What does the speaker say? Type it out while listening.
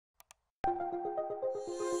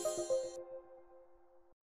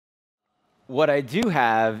What I do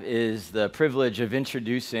have is the privilege of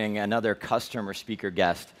introducing another customer speaker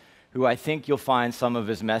guest who I think you'll find some of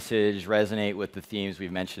his message resonate with the themes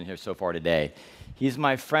we've mentioned here so far today. He's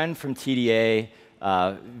my friend from TDA,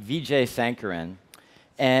 Vijay Sankaran.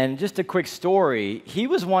 And just a quick story, he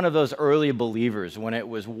was one of those early believers when it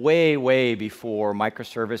was way, way before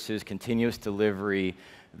microservices, continuous delivery,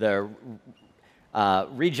 the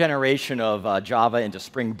regeneration of Java into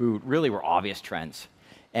Spring Boot really were obvious trends.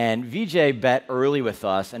 And Vijay bet early with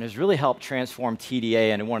us and has really helped transform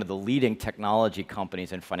TDA into one of the leading technology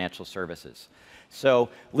companies in financial services. So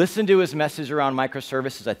listen to his message around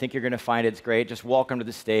microservices. I think you're going to find it's great. Just welcome to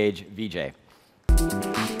the stage, Vijay.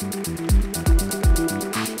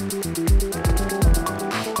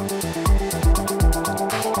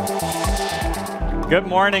 Good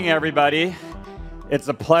morning, everybody. It's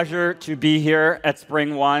a pleasure to be here at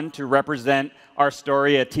SpringOne to represent our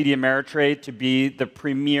story at TD Ameritrade to be the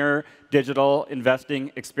premier digital investing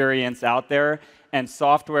experience out there. And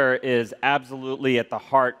software is absolutely at the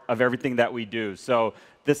heart of everything that we do. So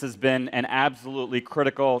this has been an absolutely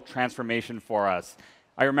critical transformation for us.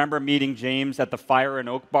 I remember meeting James at the Fire and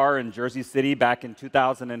Oak Bar in Jersey City back in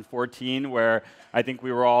 2014, where I think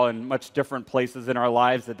we were all in much different places in our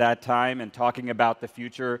lives at that time and talking about the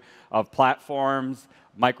future of platforms,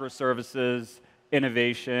 microservices,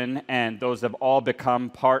 innovation, and those have all become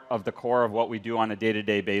part of the core of what we do on a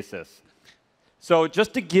day-to-day basis. So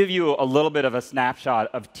just to give you a little bit of a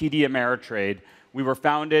snapshot of TD Ameritrade, we were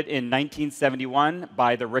founded in 1971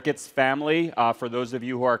 by the Ricketts family. For those of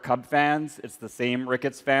you who are Cub fans, it's the same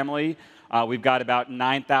Ricketts family. We've got about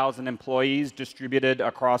 9,000 employees distributed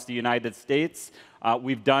across the United States.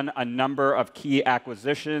 We've done a number of key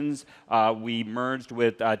acquisitions. We merged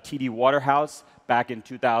with TD Waterhouse back in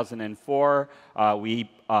 2004.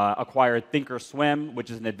 We acquired thinkorswim,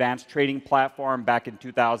 which is an advanced trading platform, back in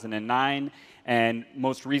 2009. And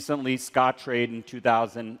most recently, Scottrade in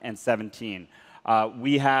 2017.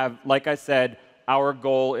 We have, like I said, our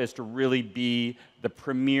goal is to really be the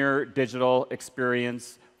premier digital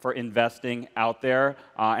experience for investing out there,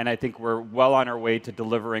 and I think we're well on our way to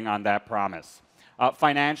delivering on that promise.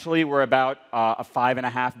 Financially, we're about a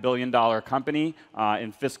 $5.5 billion company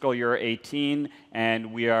in fiscal year 18,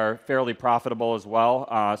 and we are fairly profitable as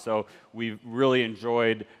well. So we've really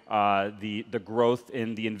enjoyed the growth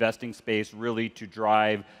in the investing space, really to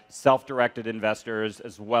drive self-directed investors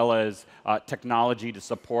as well as technology to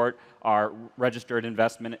support our registered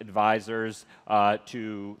investment advisors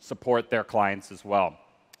to support their clients as well.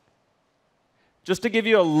 Just to give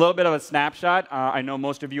you a little bit of a snapshot, I know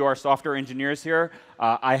most of you are software engineers here.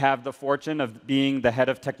 I have the fortune of being the head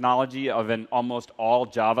of technology of an almost all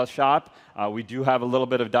Java shop. We do have a little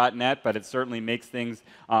bit of .NET, but it certainly makes things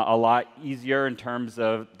a lot easier in terms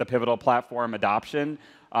of the Pivotal platform adoption.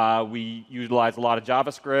 We utilize a lot of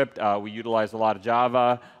JavaScript. We utilize a lot of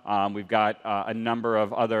Java. We've got a number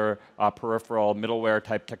of other peripheral middleware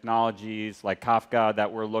type technologies like Kafka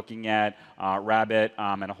that we're looking at, Rabbit,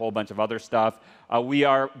 and a whole bunch of other stuff. We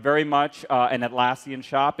are very much an Atlassian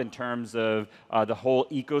shop in terms of the whole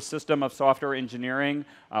ecosystem of software engineering.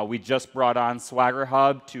 We just brought on Swagger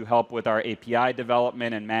Hub to help with our API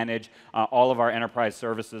development and manage all of our enterprise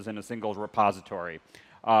services in a single repository.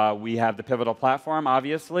 We have the Pivotal platform,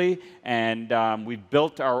 obviously, and we've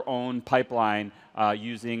built our own pipeline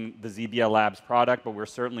using the ZBL Labs product, but we're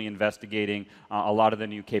certainly investigating a lot of the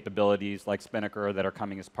new capabilities like Spinnaker that are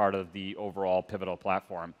coming as part of the overall Pivotal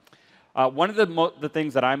platform. One of the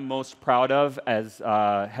things that I'm most proud of as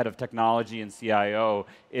head of technology and CIO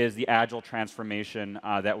is the agile transformation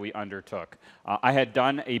that we undertook. I had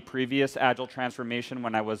done a previous agile transformation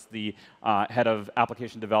when I was the head of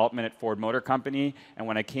application development at Ford Motor Company, and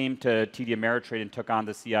when I came to TD Ameritrade and took on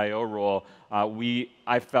the CIO role,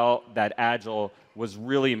 I felt that agile was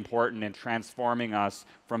really important in transforming us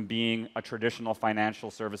from being a traditional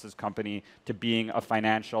financial services company to being a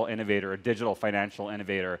financial innovator, a digital financial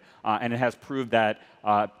innovator. And it has proved that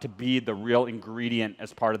to be the real ingredient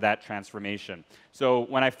as part of that transformation. So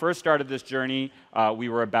when I first started this journey, we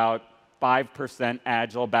were about 5%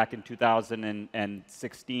 agile back in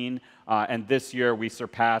 2016, and this year we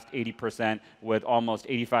surpassed 80% with almost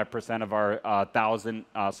 85% of our 1,000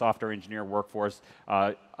 software engineer workforce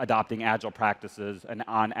adopting agile practices and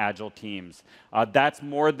on agile teams. That's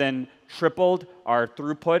more than tripled our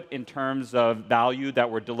throughput in terms of value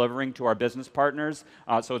that we're delivering to our business partners.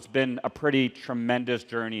 So it's been a pretty tremendous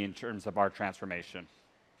journey in terms of our transformation.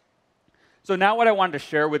 So now what I wanted to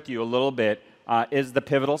share with you a little bit is the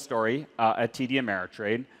pivotal story at TD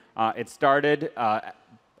Ameritrade. It started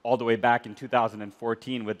all the way back in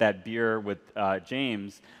 2014 with that beer with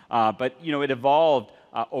James. But it evolved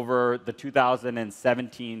over the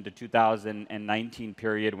 2017 to 2019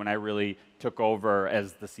 period when I really took over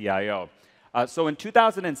as the CIO. So in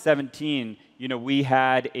 2017, we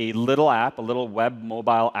had a little web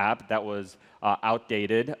mobile app that was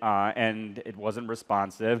outdated and it wasn't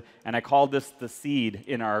responsive. And I called this the seed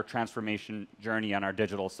in our transformation journey on our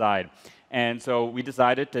digital side. And so we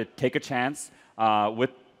decided to take a chance with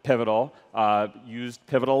Pivotal, used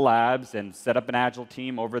Pivotal Labs and set up an agile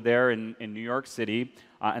team over there in New York City.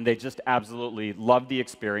 And they just absolutely loved the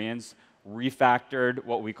experience. Refactored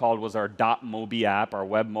what we called was our .mobi app, our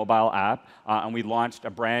web mobile app, and we launched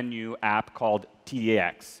a brand new app called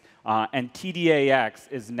TDAX. And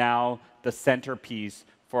TDAX is now the centerpiece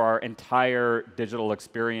for our entire digital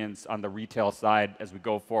experience on the retail side as we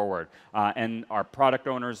go forward. And our product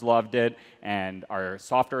owners loved it, and our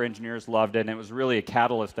software engineers loved it, and it was really a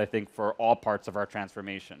catalyst, I think, for all parts of our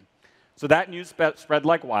transformation. So that news spread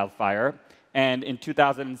like wildfire, and in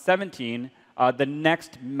 2017, the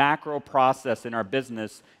next macro process in our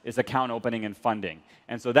business is account opening and funding.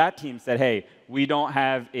 And so that team said, hey, we don't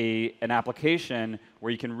have an application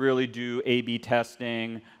where you can really do A/B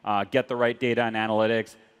testing, get the right data and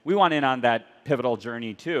analytics. We want in on that Pivotal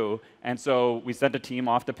journey too. And so we sent a team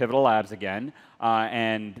off to Pivotal Labs again,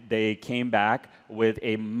 and they came back with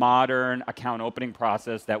a modern account opening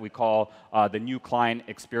process that we call the new client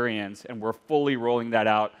experience. And we're fully rolling that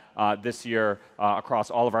out this year across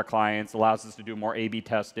all of our clients. Allows us to do more A/B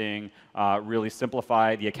testing, really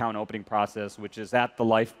simplify the account opening process, which is at the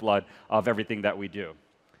lifeblood of everything that we do.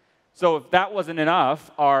 So if that wasn't enough,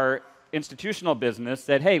 our institutional business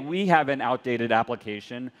said, hey, we have an outdated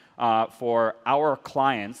application for our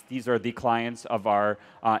clients. These are the clients of our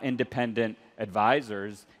independent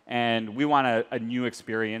advisors, and we want a new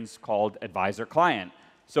experience called Advisor Client.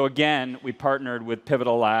 So again, we partnered with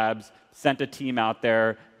Pivotal Labs, sent a team out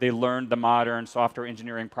there. They learned the modern software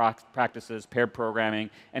engineering practices, paired programming,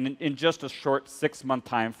 and in just a short 6-month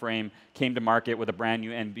time frame, came to market with a brand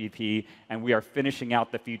new MVP, and we are finishing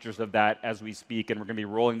out the features of that as we speak, and we're going to be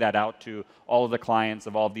rolling that out to all of the clients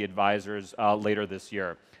of all of the advisors later this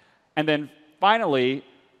year. And then finally,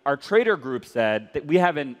 our trader group said that we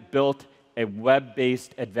haven't built a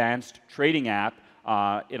web-based advanced trading app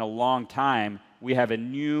in a long time. We have a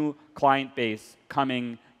new client base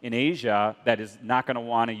coming in Asia that is not going to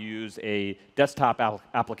want to use a desktop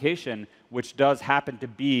application, which does happen to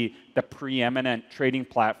be the preeminent trading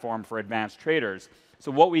platform for advanced traders. So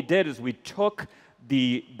what we did is we took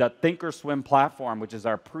the thinkorswim platform, which is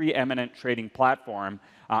our preeminent trading platform,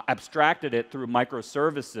 abstracted it through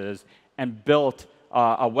microservices, and built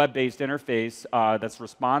a web-based interface that's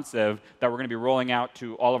responsive that we're going to be rolling out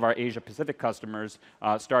to all of our Asia-Pacific customers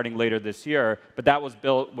starting later this year. But that was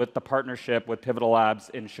built with the partnership with Pivotal Labs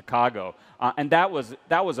in Chicago. And that was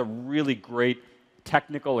a really great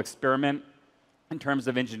technical experiment in terms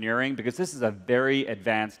of engineering, because this is a very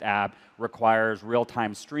advanced app, requires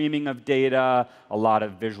real-time streaming of data, a lot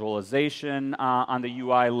of visualization on the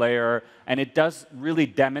UI layer, and it does really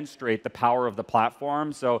demonstrate the power of the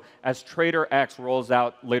platform. So as Trader X rolls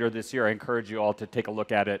out later this year, I encourage you all to take a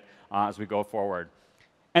look at it as we go forward.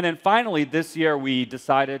 And then finally, this year, we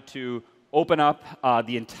decided to open up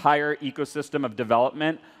the entire ecosystem of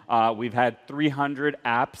development. We've had 300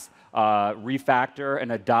 apps refactor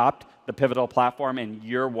and adopt the Pivotal platform in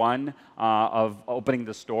year one of opening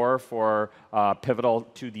the store for Pivotal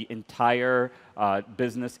to the entire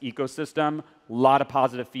business ecosystem. A lot of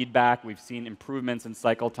positive feedback. We've seen improvements in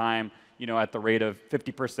cycle time, at the rate of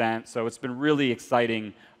 50%. So it's been really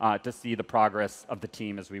exciting to see the progress of the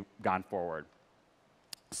team as we've gone forward.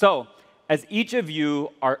 So as each of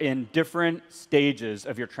you are in different stages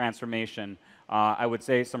of your transformation, I would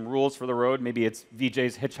say some rules for the road. Maybe it's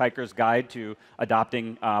Vijay's Hitchhiker's Guide to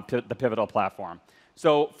adopting the Pivotal platform.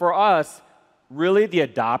 So for us, really the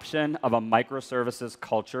adoption of a microservices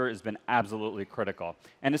culture has been absolutely critical.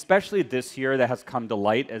 And especially this year that has come to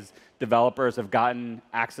light as developers have gotten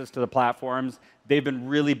access to the platforms, they've been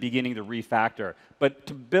really beginning to refactor. But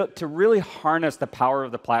to really harness the power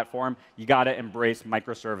of the platform, you got to embrace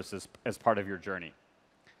microservices as part of your journey.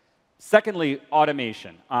 Secondly,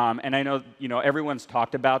 automation. And I know everyone's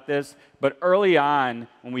talked about this, but early on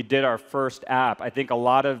when we did our first app, I think a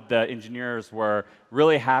lot of the engineers were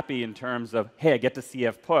really happy in terms of, hey, I get to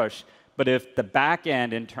CF push. But if the back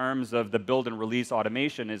end in terms of the build and release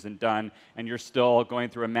automation isn't done and you're still going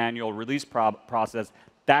through a manual release process,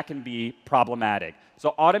 that can be problematic. So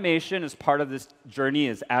automation as part of this journey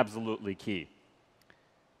is absolutely key.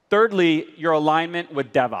 Thirdly, your alignment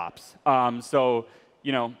with DevOps. So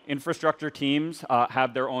infrastructure teams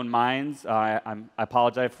have their own minds. I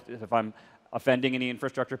apologize if I'm offending any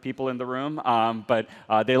infrastructure people in the room, but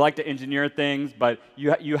they like to engineer things. But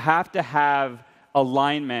you have to have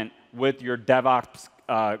alignment with your DevOps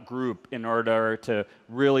group in order to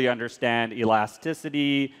really understand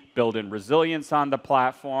elasticity, build in resilience on the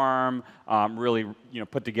platform, really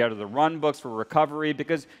put together the run books for recovery,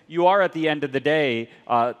 because you are, at the end of the day,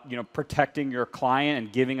 protecting your client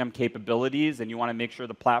and giving them capabilities, and you want to make sure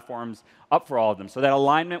the platform's up for all of them. So that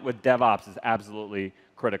alignment with DevOps is absolutely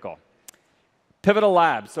critical. Pivotal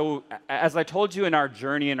Labs. So as I told you in our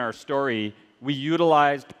journey and our story, we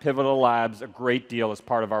utilized Pivotal Labs a great deal as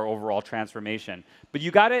part of our overall transformation. But you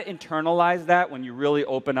got to internalize that when you really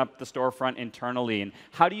open up the storefront internally. And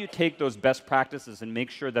how do you take those best practices and make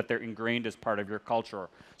sure that they're ingrained as part of your culture?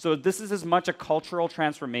 So this is as much a cultural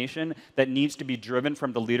transformation that needs to be driven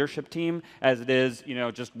from the leadership team as it is,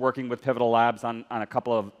 just working with Pivotal Labs on a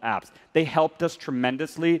couple of apps. They helped us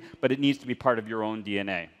tremendously, but it needs to be part of your own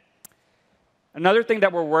DNA. Another thing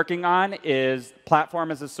that we're working on is platform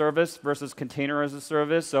as a service versus container as a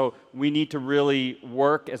service. So we need to really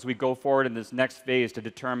work as we go forward in this next phase to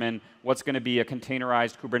determine what's going to be a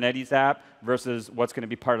containerized Kubernetes app versus what's going to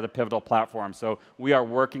be part of the Pivotal platform. So we are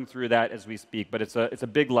working through that as we speak, but it's a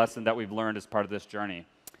big lesson that we've learned as part of this journey.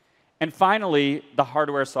 And finally, the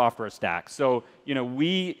hardware-software stack. So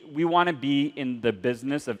we want to be in the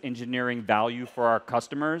business of engineering value for our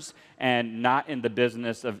customers and not in the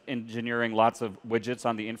business of engineering lots of widgets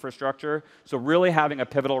on the infrastructure. So really having a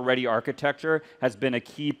Pivotal-ready architecture has been a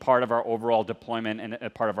key part of our overall deployment and a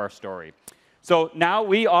part of our story. So now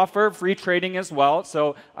we offer free trading as well.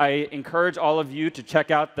 So I encourage all of you to check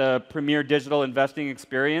out the premier digital investing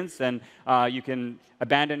experience, and you can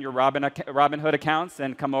abandon your Robinhood accounts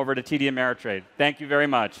and come over to TD Ameritrade. Thank you very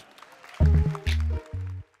much.